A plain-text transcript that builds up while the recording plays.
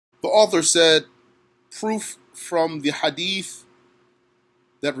The author said, proof from the hadith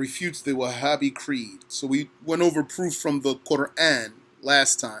that refutes the Wahhabi Creed. So we went over proof from the Quran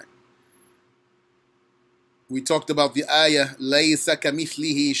last time. We talked about the ayah, لَيْسَ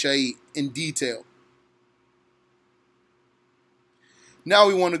كَمِثْلِهِ شَيْءٍ, in detail. Now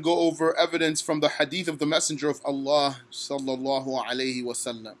we want to go over evidence from the hadith of the Messenger of Allah sallallahu alayhi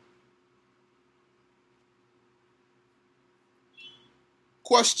wasallam.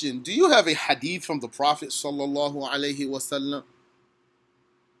 Question: do you have a hadith from the Prophet sallallahu alayhi wasallam?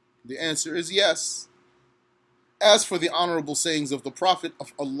 The answer is yes. As for the honorable sayings of the Prophet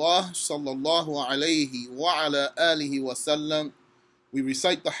of Allah sallallahu alayhi wa ala alihi wasallam, we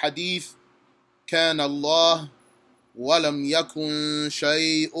recite the hadith: كان الله ولم يكن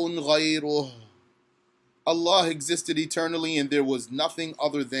شيء غيره. Allah existed eternally and there was nothing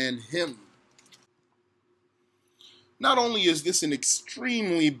other than Him. Not only is this an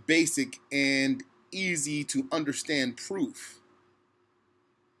extremely basic and easy to understand proof,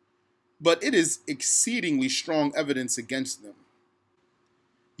 but it is exceedingly strong evidence against them.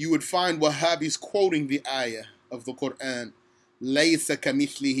 You would find Wahhabis quoting the ayah of the Quran, لَيْسَ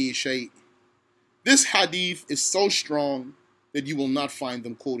كَمِثْلِهِ شَيْءٍ. This hadith is so strong that you will not find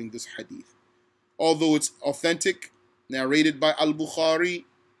them quoting this hadith. Although it's authentic, narrated by Al-Bukhari,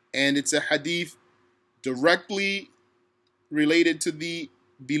 and it's a hadith directly related to the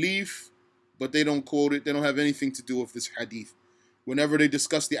belief, but they don't quote it. They don't have anything to do with this hadith. Whenever they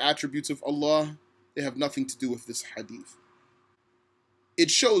discuss the attributes of Allah, they have nothing to do with this hadith. It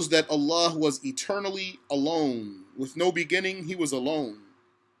shows that Allah was eternally alone. With no beginning, He was alone.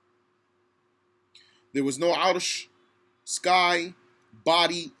 There was no arsh, sky,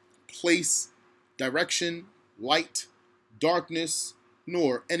 body, place, direction, light, darkness,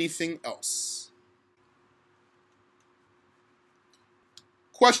 nor anything else.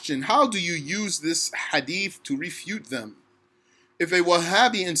 Question: how do you use this hadith to refute them? If a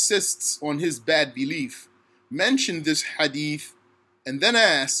Wahhabi insists on his bad belief, mention this hadith and then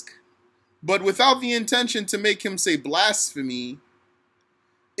ask, but without the intention to make him say blasphemy,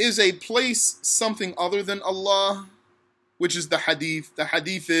 is a place something other than Allah? Which is the hadith. The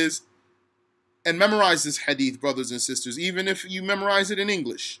hadith is, and memorize this hadith, brothers and sisters, even if you memorize it in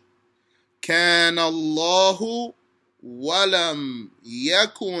English. كَانَ اللَّهُ وَلَمْ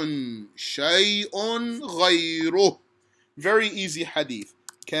يَكُنْ شَيْءٌ غَيْرُهُ. Very easy hadith.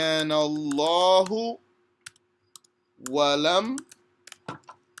 كَانَ اللَّهُ وَلَمْ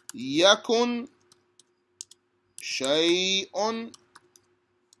يَكُنْ شَيْءٌ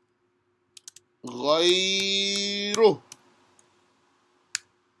غيره.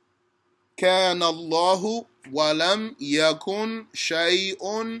 كان الله ولم يكن شيء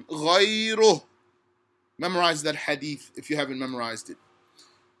غيره. Memorize that hadith if you haven't memorized it.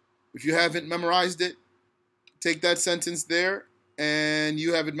 If you haven't memorized it, take that sentence there and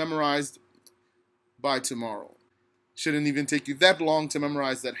you have it memorized by tomorrow. Shouldn't even take you that long to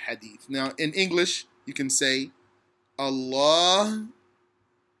memorize that hadith. Now in English, you can say, Allah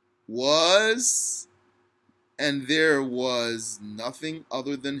was, and there was nothing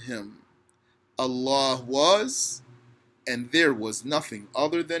other than Him. Allah was, and there was nothing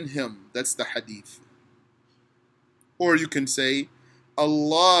other than Him. That's the hadith. Or you can say,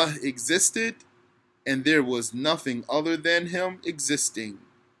 Allah existed, and there was nothing other than Him existing.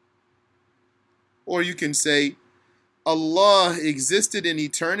 Or you can say, Allah existed in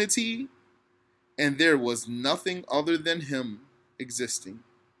eternity, and there was nothing other than Him existing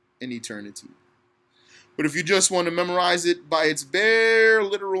in eternity. But if you just want to memorize it by its bare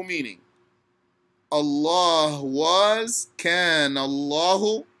literal meaning, Allah was, kan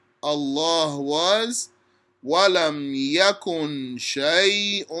Allahu, Allah was, walam yakun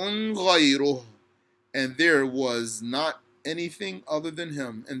shay'un ghayruh, and there was not anything other than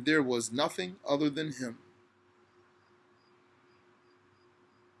Him, and there was nothing other than Him.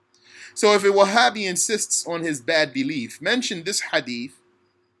 So if a Wahhabi insists on his bad belief, mention this hadith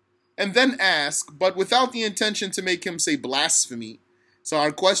and then ask, but without the intention to make him say blasphemy. So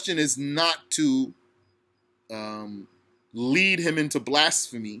our question is not to lead him into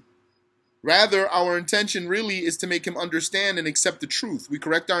blasphemy. Rather, our intention really is to make him understand and accept the truth. We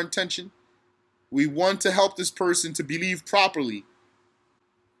correct our intention. We want to help this person to believe properly.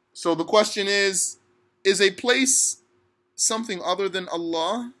 So the question is a place something other than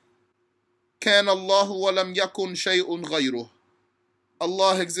Allah? كَانَ اللَّهُ وَلَمْ يَكُنْ شَيْءٌ غَيْرُهُ.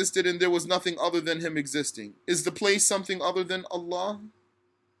 Allah existed and there was nothing other than Him existing. Is the place something other than Allah?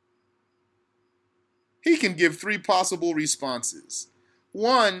 He can give three possible responses.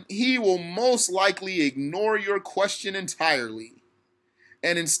 One, he will most likely ignore your question entirely.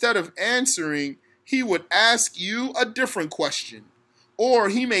 And instead of answering, he would ask you a different question, or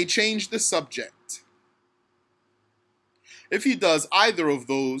he may change the subject. If he does either of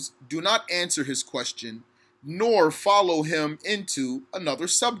those, do not answer his question, nor follow him into another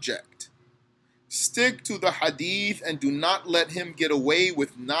subject. Stick to the hadith and do not let him get away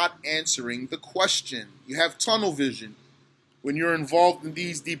with not answering the question. You have tunnel vision. When you're involved in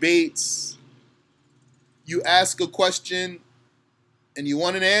these debates, you ask a question and you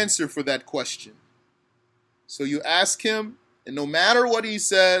want an answer for that question. So you ask him, and no matter what he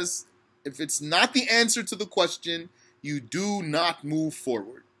says, if it's not the answer to the question, you do not move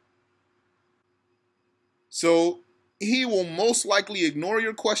forward. So he will most likely ignore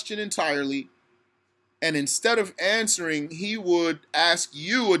your question entirely, and instead of answering, he would ask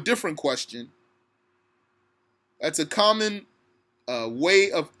you a different question. That's a common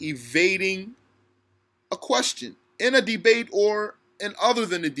way of evading a question in a debate or in other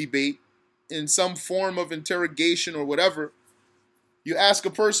than a debate, in some form of interrogation or whatever. You ask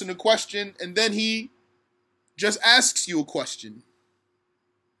a person a question and then he just asks you a question.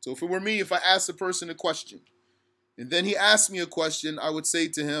 So if it were me, if I asked a person a question and then he asked me a question, I would say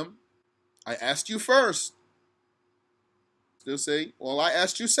to him, I asked you first. They'll say, well, I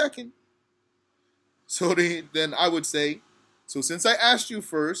asked you second. So then I would say, so since I asked you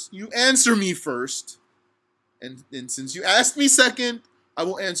first, you answer me first. And since you asked me second, I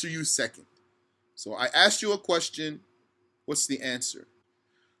will answer you second. So I asked you a question. What's the answer?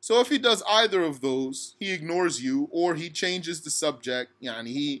 So if he does either of those, he ignores you or he changes the subject,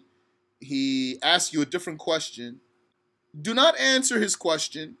 he asks you a different question, do not answer his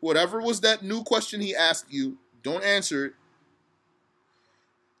question. Whatever was that new question he asked you, don't answer it.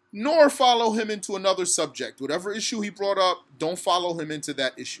 Nor follow him into another subject. Whatever issue he brought up, don't follow him into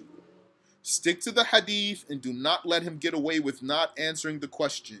that issue. Stick to the hadith and do not let him get away with not answering the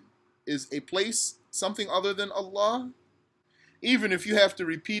question. Is a place something other than Allah? Even if you have to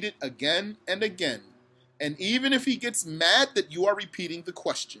repeat it again and again, and even if he gets mad that you are repeating the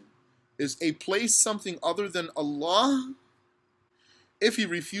question, is a place something other than Allah? If he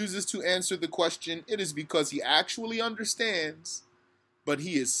refuses to answer the question, it is because he actually understands, but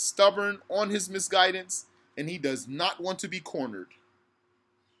he is stubborn on his misguidance and he does not want to be cornered.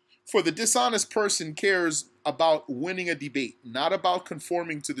 For the dishonest person cares about winning a debate, not about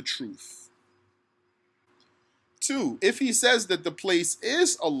conforming to the truth. 2, if he says that the place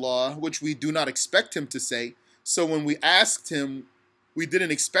is Allah, which we do not expect him to say, so when we asked him, we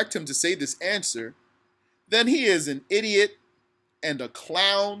didn't expect him to say this answer, then he is an idiot and a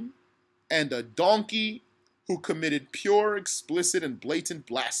clown and a donkey who committed pure, explicit, and blatant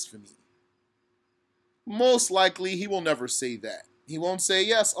blasphemy. Most likely, he will never say that. He won't say,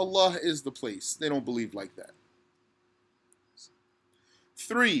 yes, Allah is the place. They don't believe like that.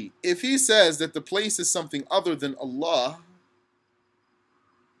 3, if he says that the place is something other than Allah,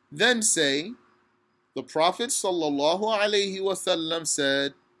 then say, the Prophet ﷺ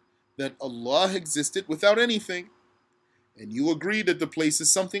said that Allah existed without anything, and you agree that the place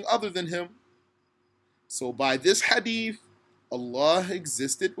is something other than him. So by this hadith, Allah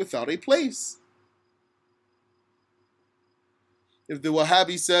existed without a place. If the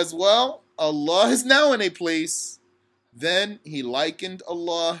Wahhabi says, well, Allah is now in a place, then he likened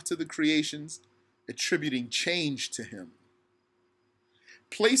Allah to the creations, attributing change to him.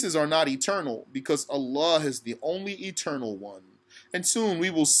 Places are not eternal because Allah is the only eternal one. And soon we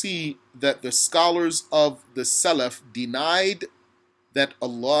will see that the scholars of the Salaf denied that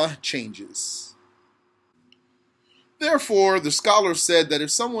Allah changes. Therefore, the scholars said that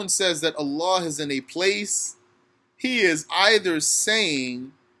if someone says that Allah is in a place, he is either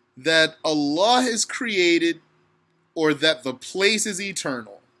saying that Allah is created or that the place is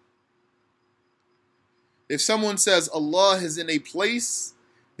eternal. If someone says Allah is in a place,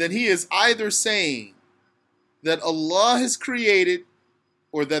 then he is either saying that Allah is created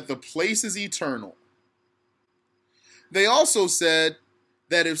or that the place is eternal. They also said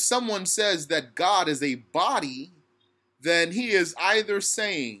that if someone says that God is a body, then he is either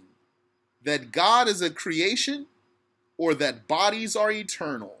saying that God is a creation or that bodies are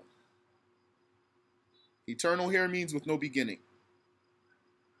eternal. Eternal here means with no beginning.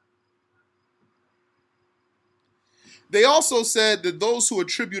 They also said that those who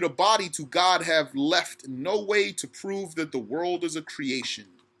attribute a body to God have left no way to prove that the world is a creation.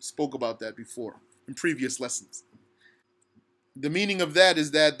 We spoke about that before in previous lessons. The meaning of that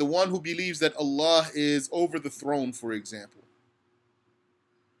is that the one who believes that Allah is over the throne, for example,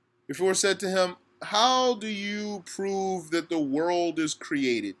 if it were said to him, how do you prove that the world is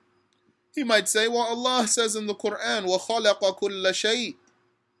created? He might say, well, Allah says in the Quran, وَخَلَقَ كُلَّ شَيْءٍ.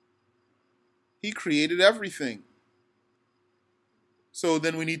 He created everything. So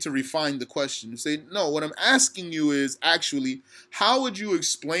then we need to refine the question and say, no, what I'm asking you is actually, how would you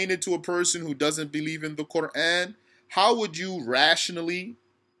explain it to a person who doesn't believe in the Quran? How would you rationally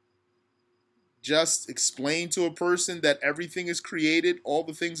just explain to a person that everything is created, all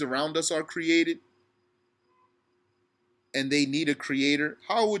the things around us are created, and they need a creator?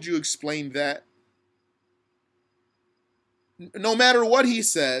 How would you explain that? No matter what he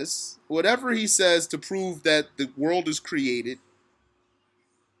says, whatever he says to prove that the world is created,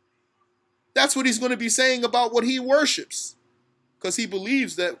 that's what he's going to be saying about what he worships. Because he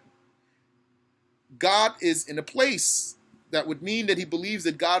believes that God is in a place. That would mean that he believes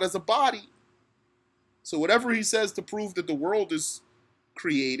that God is a body. So whatever he says to prove that the world is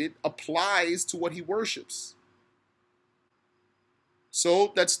created applies to what he worships.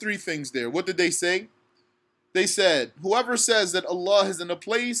 So that's three things there. What did they say? They said, whoever says that Allah is in a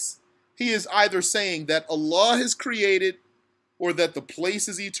place, he is either saying that Allah is created or that the place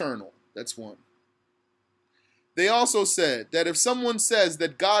is eternal. That's one. They also said that if someone says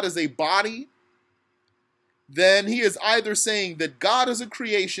that God is a body, then he is either saying that God is a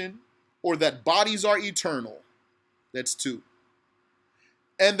creation or that bodies are eternal. That's two.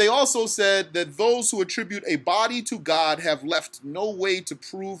 And they also said that those who attribute a body to God have left no way to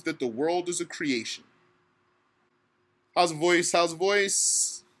prove that the world is a creation. How's the voice? How's the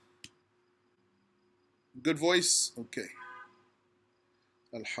voice? Good voice? Okay.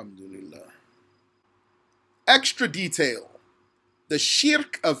 Alhamdulillah. Extra detail. The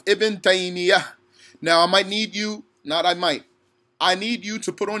shirk of Ibn Taymiyyah. Now I might need you, I need you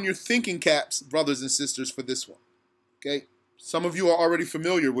to put on your thinking caps, brothers and sisters, for this one. Okay? Some of you are already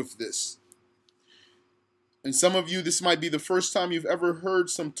familiar with this. And some of you, this might be the first time you've ever heard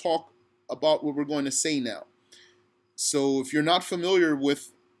some talk about what we're going to say now. So if you're not familiar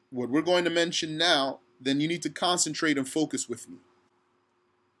with what we're going to mention now, then you need to concentrate and focus with me.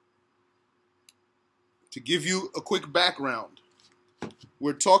 To give you a quick background,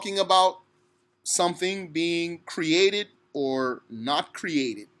 we're talking about something being created or not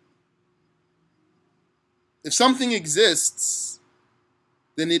created. If something exists,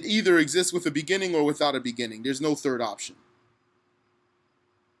 then it either exists with a beginning or without a beginning. There's no third option.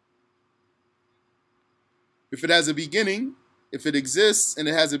 If it has a beginning, if it exists and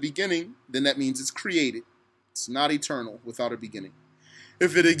it has a beginning, then that means it's created. It's not eternal without a beginning.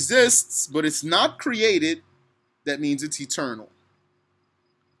 If it exists, but it's not created, that means it's eternal.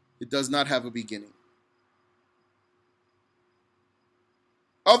 It does not have a beginning.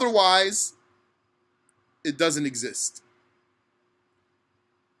 Otherwise, it doesn't exist.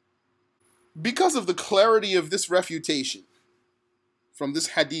 Because of the clarity of this refutation from this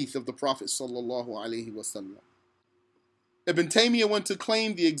hadith of the Prophet sallallahu alaihi wasallam, Ibn Taymiyyah went to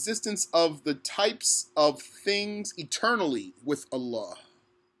claim the existence of the types of things eternally with Allah.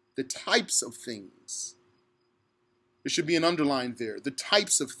 The types of things. There should be an underline there. The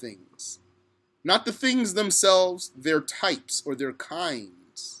types of things. Not the things themselves, their types or their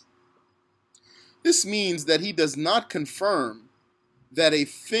kinds. This means that he does not confirm that a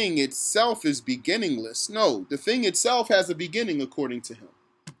thing itself is beginningless. No, the thing itself has a beginning according to him.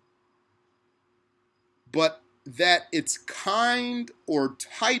 But that its kind or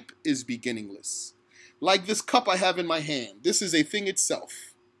type is beginningless. Like this cup I have in my hand. This is a thing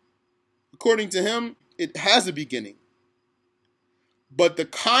itself. According to him, it has a beginning. But the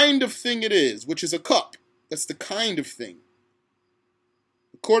kind of thing it is, which is a cup, that's the kind of thing.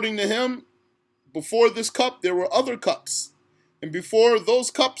 According to him, before this cup, there were other cups. And before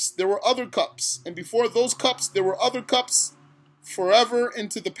those cups, there were other cups. And before those cups, there were other cups forever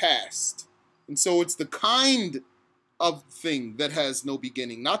into the past. And so it's the kind of thing that has no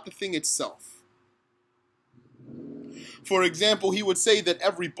beginning, not the thing itself. For example, he would say that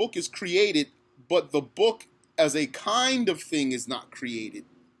every book is created, but the book as a kind of thing is not created.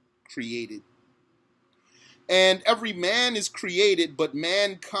 And every man is created, but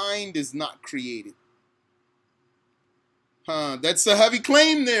mankind is not created. That's a heavy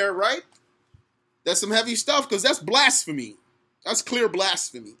claim there, right? That's some heavy stuff, because that's blasphemy. That's clear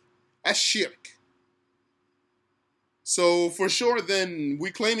blasphemy. That's shirk. So for sure, then,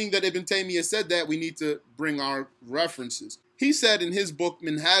 we claiming that Ibn Taymiyyah said that, we need to bring our references. He said in his book,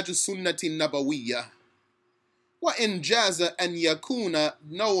 Minhaj Sunnati Nabawiyyah, وَإِنْ جَازَ أَنْ يَكُونَ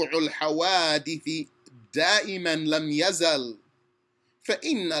نَوْعُ الْحَوَادِثِ دَائِمًا لَمْ يَزَلْ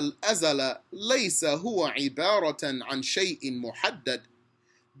فإن الأزل ليس هو عبارة عن شيء محدد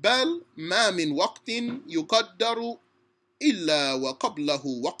بل ما من وقت يقدر إلا وقبله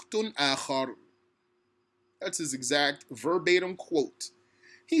وقت آخر. That's his exact verbatim quote.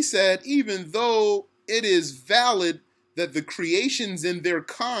 He said, even though it is valid that the creations in their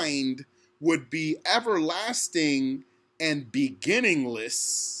kind would be everlasting and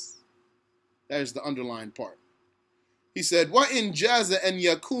beginningless, that is the underlined part. He said, وَإِنْ جَازَ أَنْ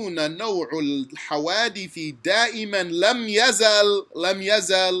يَكُونَ نَوْعُ الْحَوَادِثِ دَائِمًا لَمْ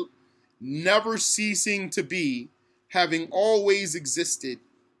يَزَلْ, never ceasing to be, having always existed.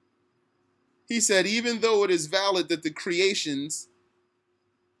 He said, even though it is valid that the creations,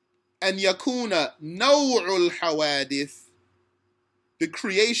 أَنْ يَكُونَ نَوْعُ الْحَوَادِثِ, the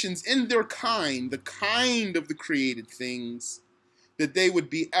creations in their kind, the kind of the created things, that they would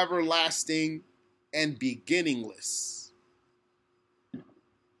be everlasting and beginningless.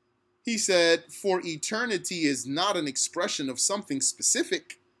 He said, for eternity is not an expression of something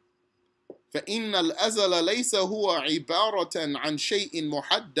specific. فَإِنَّ الْأَزَلَ لَيْسَ هُوَ عِبَارَةً عَنْ شَيْءٍ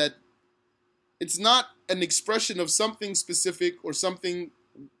مُحَدَّدٍ. It's not an expression of something specific or something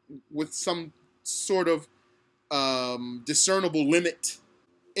with some sort of discernible limit.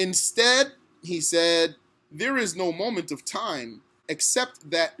 Instead, he said, there is no moment of time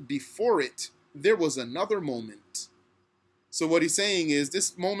except that before it there was another moment. So what he's saying is,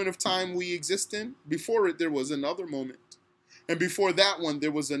 this moment of time we exist in, before it there was another moment. And before that one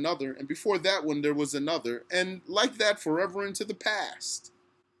there was another. And before that one there was another. And like that forever into the past.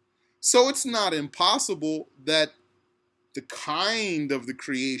 So it's not impossible that the kind of the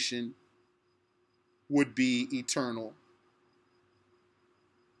creation would be eternal.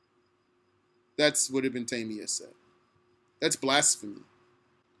 That's what Ibn Taymiyyah said. That's blasphemy.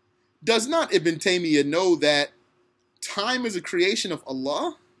 Does not Ibn Taymiyyah know that time is a creation of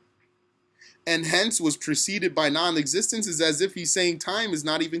Allah and hence was preceded by non-existence? Is as if he's saying time is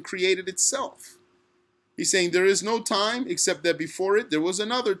not even created itself. He's saying there is no time except that before it there was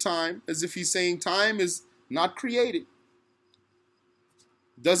another time, as if he's saying time is not created.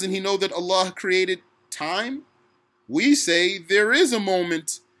 Doesn't he know that Allah created time? We say there is a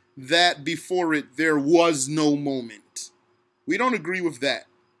moment that before it there was no moment. We don't agree with that.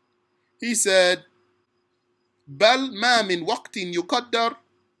 He said, بل ما من وقت يقدر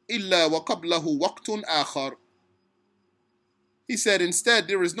إلا وقبله وقت آخر. He said, instead,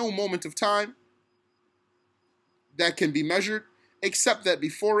 there is no moment of time that can be measured except that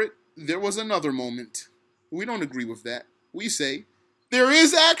before it there was another moment. We don't agree with that. We say there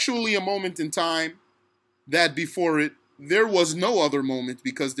is actually a moment in time that before it there was no other moment,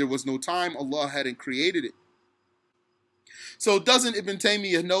 because there was no time. Allah hadn't created it. So doesn't Ibn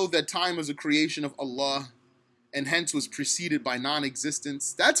Taymiyyah know that time is a creation of Allah and hence was preceded by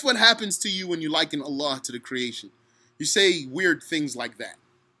non-existence? That's what happens to you when you liken Allah to the creation. You say weird things like that.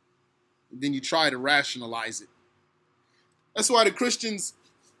 And then you try to rationalize it. That's why the Christians,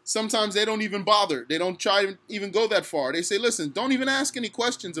 sometimes they don't even bother. They don't try to even go that far. They say, listen, don't even ask any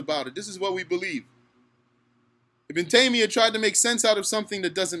questions about it. This is what we believe. Ibn Taymiyyah tried to make sense out of something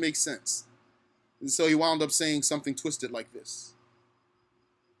that doesn't make sense. And so he wound up saying something twisted like this.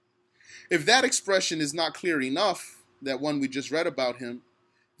 If that expression is not clear enough, that one we just read about him,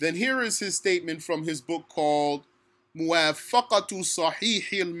 then here is his statement from his book called موافقة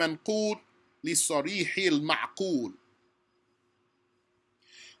صحيح المنقول لصريح المعقول.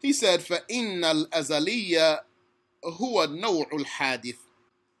 He said, فإن الأزلية هو النوع الحادث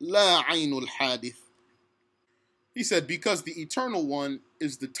لا عين الحادث. He said, because the eternal one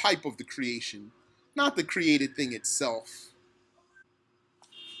is the type of the creation, not the created thing itself.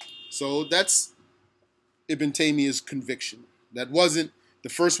 So that's Ibn Taymiyyah's conviction. That wasn't the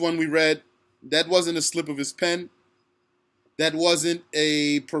first one we read. That wasn't a slip of his pen. That wasn't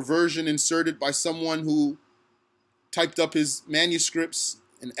a perversion inserted by someone who typed up his manuscripts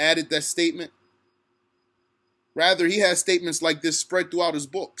and added that statement. Rather, he has statements like this spread throughout his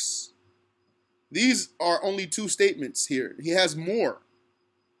books. These are only two statements here. He has more.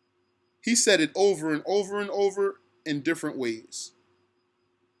 He said it over and over and over in different ways.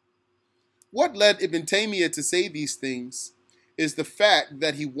 What led Ibn Taymiyyah to say these things is the fact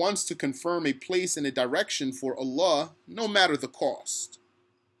that he wants to confirm a place and a direction for Allah, no matter the cost.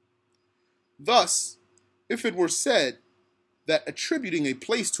 Thus, if it were said that attributing a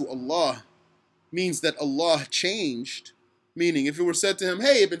place to Allah means that Allah changed, meaning if it were said to him,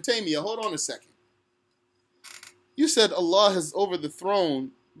 hey, Ibn Taymiyyah, hold on a second. You said Allah is over the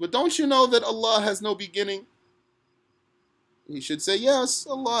throne, but don't you know that Allah has no beginning? He should say, yes,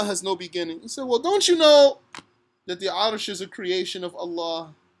 Allah has no beginning. He said, well, don't you know that the Arsh is a creation of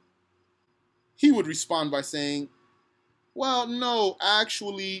Allah? He would respond by saying, well, no,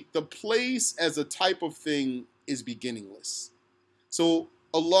 actually, the place as a type of thing is beginningless. So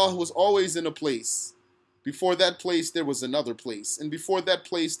Allah was always in a place. Before that place, there was another place. And before that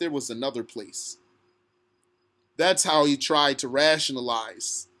place, there was another place. That's how he tried to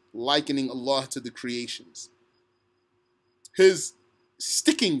rationalize likening Allah to the creations. His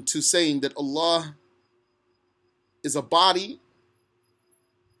sticking to saying that Allah is a body,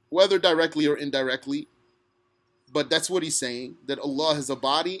 whether directly or indirectly, but that's what he's saying, that Allah is a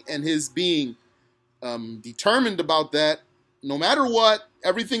body, and his being determined about that, no matter what,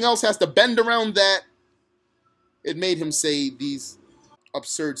 everything else has to bend around that. It made him say these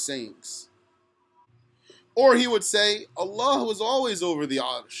absurd sayings. Or he would say, Allah was always over the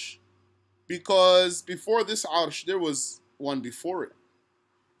arsh, because before this arsh, there was one before it.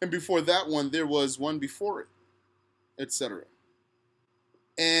 And before that one, there was one before it, etc.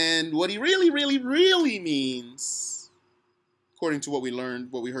 And what he really means, according to what we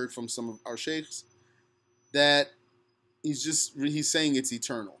learned, what we heard from some of our sheikhs, that he's saying it's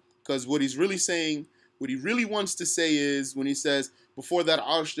eternal. Because what he's really saying, what he really wants to say is, when he says, before that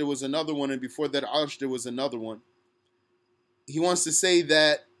arsh there was another one, and before that arsh there was another one, he wants to say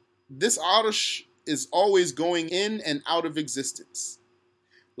that this arsh is always going in and out of existence.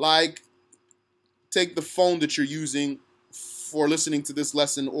 Like, take the phone that you're using for listening to this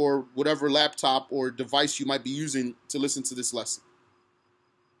lesson, or whatever laptop or device you might be using to listen to this lesson.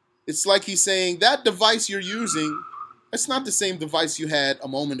 It's like he's saying, that device you're using, that's not the same device you had a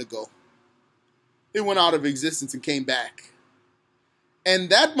moment ago. It went out of existence and came back. And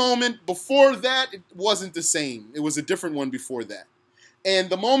that moment before that, it wasn't the same. It was a different one before that. And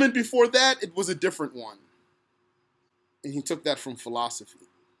the moment before that, it was a different one. And he took that from philosophy.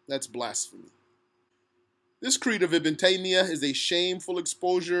 That's blasphemy. This creed of Ibn Taymiyyah is a shameful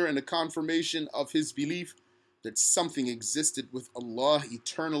exposure and a confirmation of his belief that something existed with Allah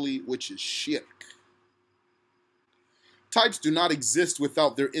eternally, which is shirk. Types do not exist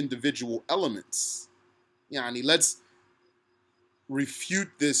without their individual elements. Yani, let's refute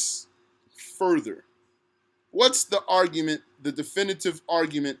this further. What's the argument, the definitive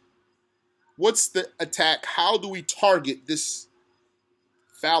argument? What's the attack? How do we target this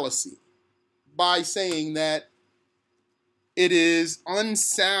fallacy? By saying that it is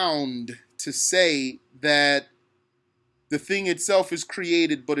unsound to say that the thing itself is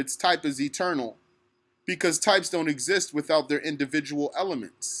created, but its type is eternal, because types don't exist without their individual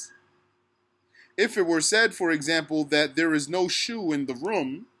elements. If it were said, for example, that there is no shoe in the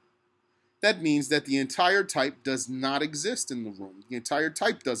room, that means that the entire type does not exist in the room. The entire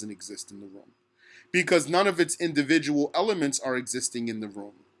type doesn't exist in the room, because none of its individual elements are existing in the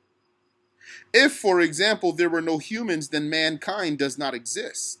room. If, for example, there were no humans, then mankind does not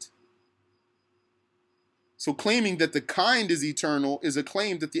exist. So claiming that the kind is eternal is a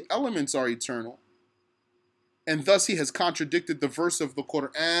claim that the elements are eternal. And thus he has contradicted the verse of the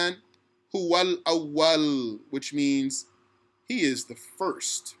Quran, Huwal Awwal, which means he is the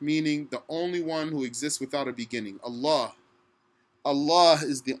first, meaning the only one who exists without a beginning. Allah. Allah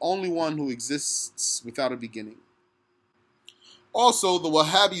is the only one who exists without a beginning. Also, the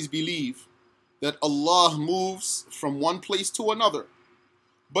Wahhabis believe that Allah moves from one place to another,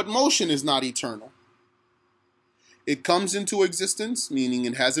 but motion is not eternal. It comes into existence, meaning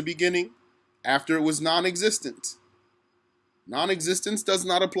it has a beginning, after it was non-existent. Non-existence does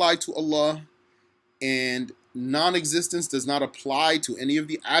not apply to Allah, and non-existence does not apply to any of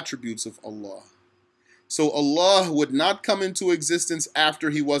the attributes of Allah. So Allah would not come into existence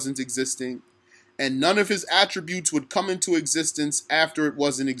after he wasn't existing, and none of his attributes would come into existence after it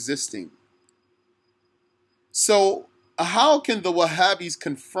wasn't existing. So how can the Wahhabis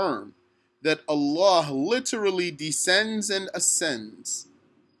confirm that Allah literally descends and ascends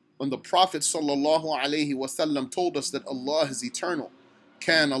when the Prophet ﷺ told us that Allah is eternal?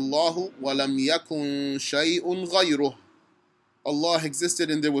 Kan Allahu wa lam yakun shay'un ghayruh. Allah existed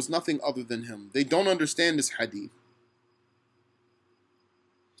and there was nothing other than him. They don't understand this hadith.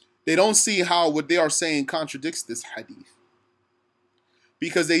 They don't see how what they are saying contradicts this hadith,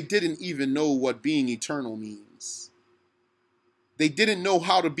 because they didn't even know what being eternal means. They didn't know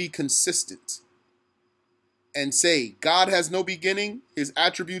how to be consistent and say God has no beginning, his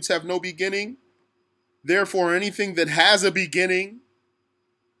attributes have no beginning, therefore anything that has a beginning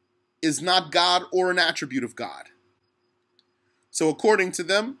is not God or an attribute of God. So according to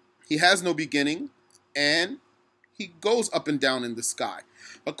them, he has no beginning and he goes up and down in the sky.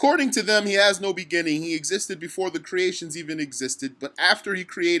 According to them, he has no beginning. He existed before the creations even existed, but after he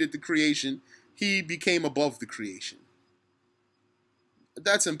created the creation, he became above the creation.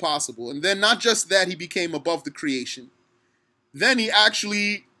 That's impossible. And then not just that he became above the creation, then he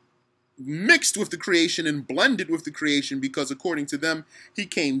actually mixed with the creation and blended with the creation, because according to them, he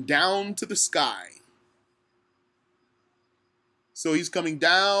came down to the sky. So he's coming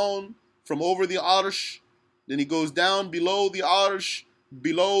down from over the arsh, then he goes down below the arsh,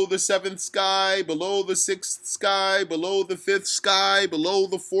 below the seventh sky, below the sixth sky, below the fifth sky, below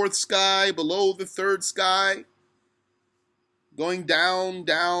the fourth sky, below the third sky, going down,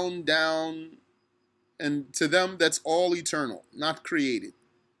 down, down, and to them that's all eternal, not created.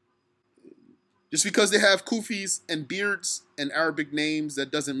 Just because they have kufis and beards and Arabic names,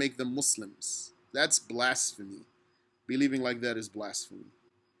 that doesn't make them Muslims. That's blasphemy. Believing like that is blasphemy.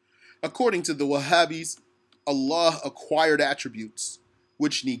 According to the Wahhabis, Allah acquired attributes,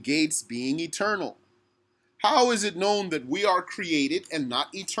 which negates being eternal. How is it known that we are created and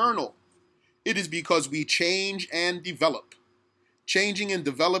not eternal? It is because we change and develop. Changing and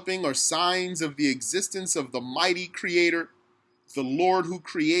developing are signs of the existence of the mighty Creator, the Lord who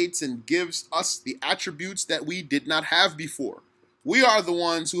creates and gives us the attributes that we did not have before. We are the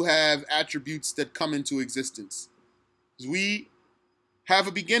ones who have attributes that come into existence. We have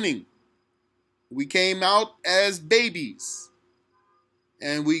a beginning. We came out as babies,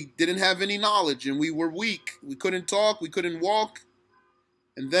 and we didn't have any knowledge, and we were weak. We couldn't talk, we couldn't walk.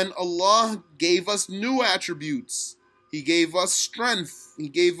 And then Allah gave us new attributes. He gave us strength. He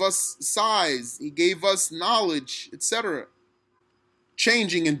gave us size. He gave us knowledge, etc.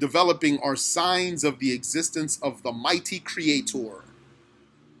 Changing and developing are signs of the existence of the mighty Creator,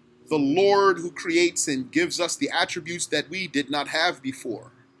 the Lord who creates and gives us the attributes that we did not have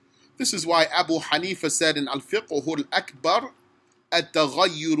before. This is why Abu Hanifa said in Al-Fiqh al-Akbar,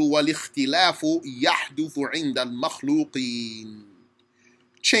 التغير والاختلاف يحدث عند المخلوقين.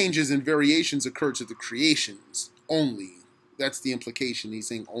 Changes and variations occur to the creations only. That's the implication. He's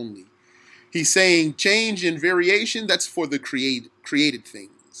saying only. He's saying change and variation, that's for the created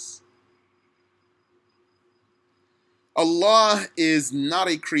things. Allah is not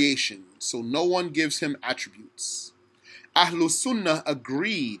a creation, so no one gives him attributes. Ahlus Sunnah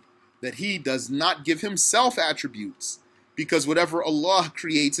agreed that he does not give himself attributes, because whatever Allah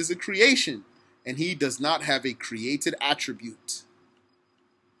creates is a creation, and he does not have a created attribute.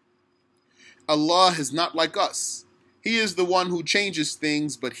 Allah is not like us. He is the one who changes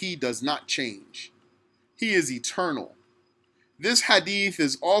things, but he does not change. He is eternal. This hadith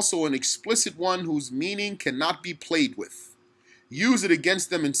is also an explicit one whose meaning cannot be played with. Use it against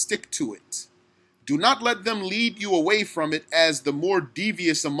them and stick to it. Do not let them lead you away from it, as the more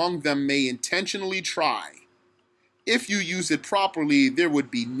devious among them may intentionally try. If you use it properly, there would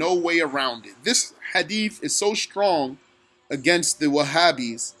be no way around it. This hadith is so strong against the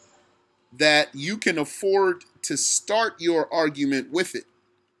Wahhabis that you can afford to start your argument with it.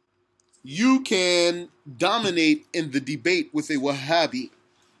 You can dominate in the debate with a Wahhabi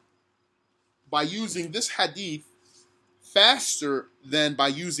by using this hadith faster than by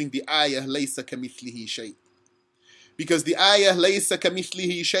using the ayah laysa kamithlihi shay. Because the ayah laysa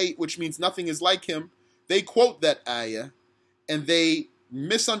kamithlihi shay, which means nothing is like him, they quote that ayah and they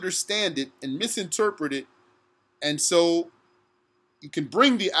misunderstand it and misinterpret it, and so you can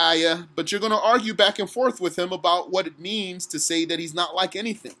bring the ayah, but you're going to argue back and forth with him about what it means to say that he's not like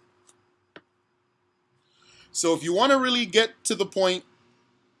anything. So if you want to really get to the point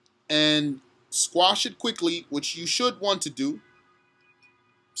and squash it quickly, which you should want to do,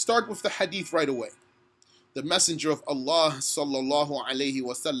 start with the hadith right away. The Messenger of Allah sallallahu alayhi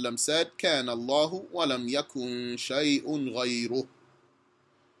wasallam said, "Kana Allahu wa lam yakun shay'un ghayruh."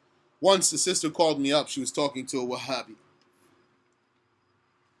 Once a sister called me up. She was talking to a Wahhabi.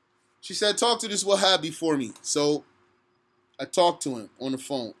 She said, "Talk to this Wahhabi for me." So I talked to him on the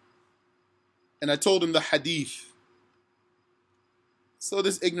phone, and I told him the hadith. So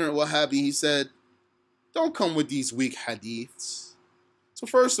this ignorant Wahhabi, he said, "Don't come with these weak hadiths." So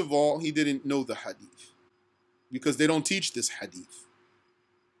first of all, he didn't know the hadith, because they don't teach this hadith.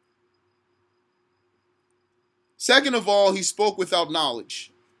 Second of all, he spoke without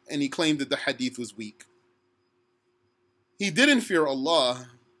knowledge, and he claimed that the hadith was weak. He didn't fear Allah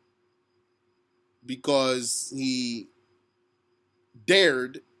because he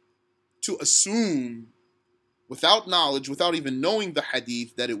dared to assume without knowledge, without even knowing the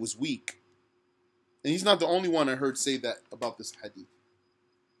hadith, that it was weak. And he's not the only one I heard say that about this hadith.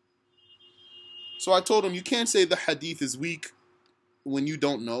 So I told him, you can't say the hadith is weak when you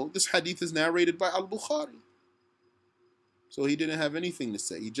don't know. This hadith is narrated by Al-Bukhari. So he didn't have anything to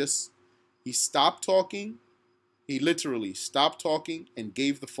say. He stopped talking. He literally stopped talking and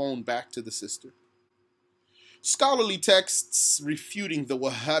gave the phone back to the sister. Scholarly texts refuting the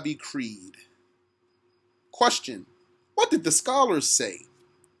Wahhabi Creed. Question: what did the scholars say?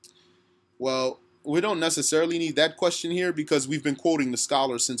 Well, we don't necessarily need that question here because we've been quoting the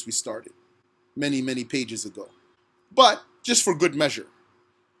scholars since we started, many pages ago. But just for good measure,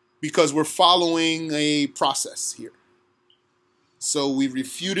 because we're following a process here. So we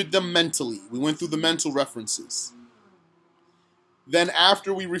refuted them mentally. We went through the mental references. Then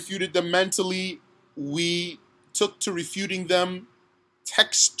after we refuted them mentally, we took to refuting them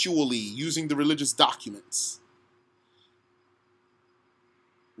textually using the religious documents,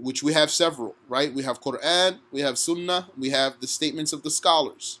 which we have several, right? We have Quran, we have Sunnah, we have the statements of the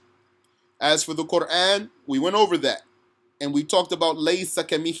scholars. As for the Quran, we went over that, and we talked about laysa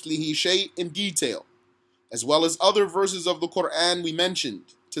kamithlihi shay in detail, as well as other verses of the Quran we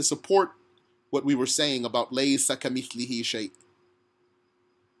mentioned to support what we were saying about laysa kamithlihi shay.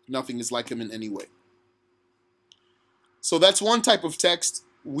 Nothing is like him in any way. So that's one type of text.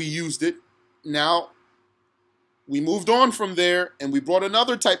 We used it. Now, we moved on from there, and we brought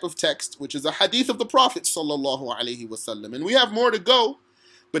another type of text, which is a hadith of the Prophet sallallahu alaihi wasallam. And we have more to go,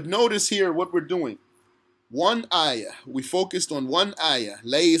 but notice here what we're doing. One ayah. We focused on one ayah.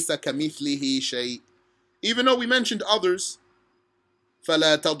 Laysa kamithlihi shay. Even though we mentioned others,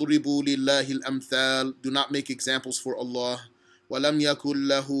 فَلَا تَضْرِبُوا لِلَّهِ الْأَمْثَالِ. Do not make examples for Allah. وَلَمْ يَكُنْ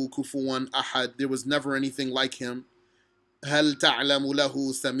لَهُ كُفُوًا أَحَدٌ. There was never anything like him. هَلْ تَعْلَمُ لَهُ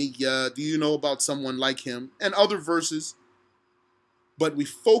سَمِيًّا. Do you know about someone like him? And other verses. But we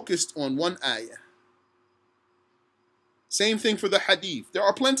focused on one ayah. Same thing for the hadith. There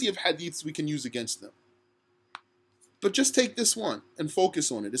are plenty of hadiths we can use against them. But just take this one and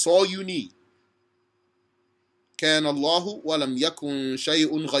focus on it. It's all you need. كَانَ اللَّهُ وَلَمْ يَكُنْ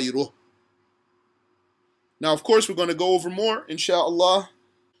شَيْءٌ غَيْرُهُ. Now, of course, we're going to go over more, inshallah.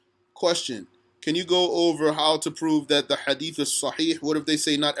 Question. Can you go over how to prove that the hadith is sahih? What if they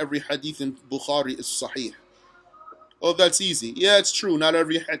say not every hadith in Bukhari is sahih? Oh, that's easy. Yeah, it's true. Not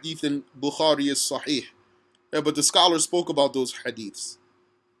every hadith in Bukhari is sahih. Yeah, but the scholars spoke about those hadiths.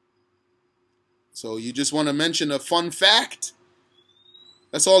 So you just want to mention a fun fact?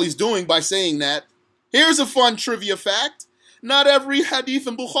 That's all he's doing by saying that. Here's a fun trivia fact. Not every hadith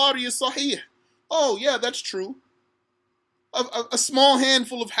in Bukhari is sahih. Oh, yeah, that's true. A small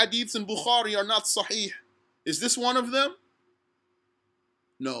handful of hadiths in Bukhari are not sahih. Is this one of them?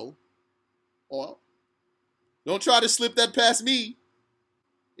 No. Well, don't try to slip that past me.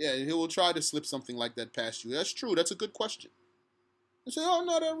 Yeah, he will try to slip something like that past you. That's true. That's a good question. They say, oh,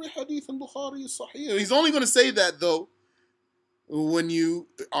 not every hadith in Bukhari is sahih. He's only going to say that, though, when you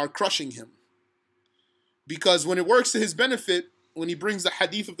are crushing him. Because when it works to his benefit, when he brings the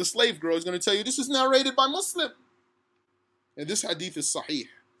hadith of the slave girl, he's going to tell you, this is narrated by Muslim. And this hadith is sahih.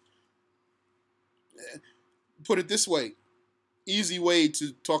 Put it this way. Easy way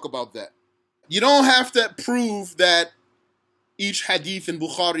to talk about that. You don't have to prove that each hadith in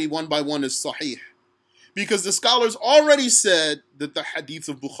Bukhari one by one is sahih. Because the scholars already said that the hadiths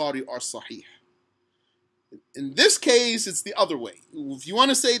of Bukhari are sahih. In this case, it's the other way. If you want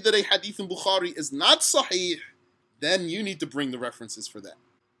to say that a hadith in Bukhari is not sahih, then you need to bring the references for that.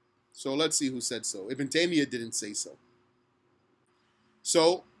 So let's see who said so. Ibn Taymiyyah didn't say so.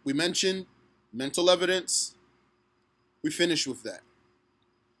 So we mentioned mental evidence. We finished with that.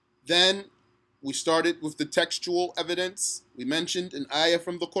 Then we started with the textual evidence. We mentioned an ayah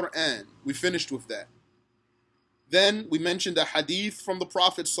from the Quran. We finished with that. Then we mentioned a hadith from the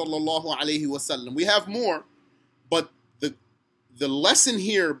Prophet sallallahu alaihi wasallam. We have more, but the lesson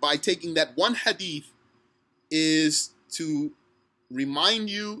here by taking that one hadith is to remind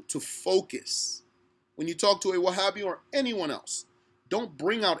you to focus. When you talk to a Wahhabi or anyone else, don't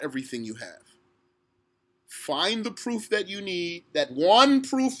bring out everything you have. Find the proof that you need, that one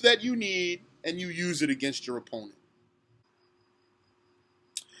proof that you need, and you use it against your opponent.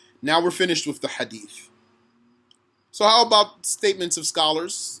 Now we're finished with the hadith. So how about statements of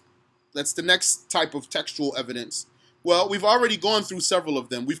scholars? That's the next type of textual evidence. Well, we've already gone through several of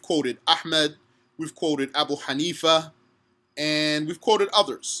them. We've quoted Ahmed, we've quoted Abu Hanifa, and we've quoted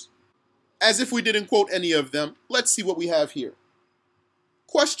others. As if we didn't quote any of them, let's see what we have here.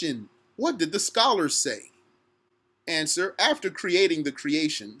 Question, what did the scholars say? Answer, after creating the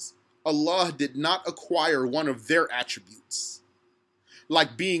creations, Allah did not acquire one of their attributes,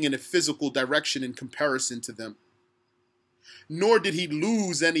 like being in a physical direction in comparison to them. Nor did he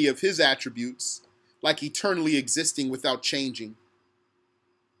lose any of his attributes, like eternally existing without changing.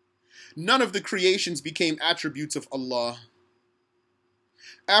 None of the creations became attributes of Allah.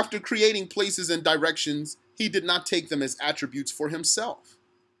 After creating places and directions, he did not take them as attributes for himself.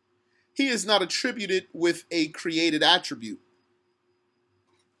 He is not attributed with a created attribute,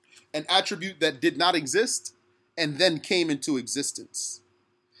 an attribute that did not exist and then came into existence.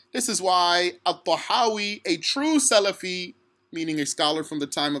 This is why At-Tahawi, a true Salafi, meaning a scholar from the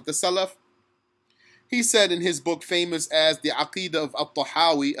time of the Salaf, He said in his book famous as the Aqidah of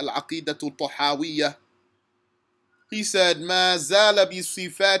Al-Tahawi, Al-Aqidatu Tahawiyah, he said, مَا زَالَ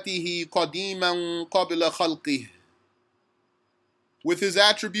بِصِفَاتِهِ قَدِيمًا قَبْلَ خَلْقِهِ. With his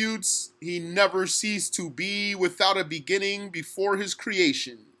attributes, he never ceased to be without a beginning before his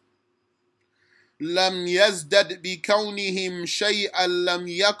creation. لَمْ يَزْدَدْ بِكَوْنِهِمْ شَيْئًا لَمْ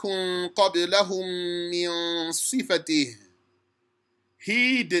يَكُنْ قَبْلَهُمْ مِنْ صِفَتِهِ.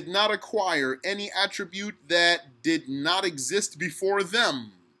 He did not acquire any attribute that did not exist before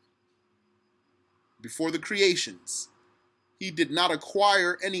them, before the creations. He did not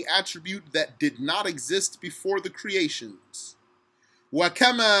acquire any attribute that did not exist before the creations.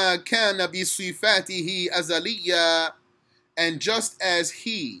 وَكَمَا كَانَ بِصِفَاتِهِ أَزَلِيًّا. And just as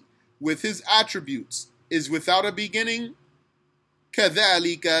he, with his attributes, is without a beginning,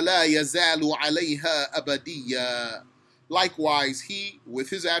 كَذَلِكَ لَا يَزَالُ عَلَيْهَا أَبَدِيًّا. Likewise, he, with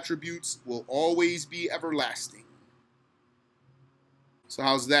his attributes, will always be everlasting. So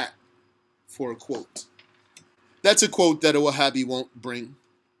how's that for a quote? That's a quote that a Wahhabi won't bring,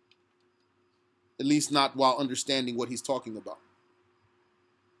 at least not while understanding what he's talking about.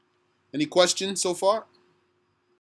 Any questions so far?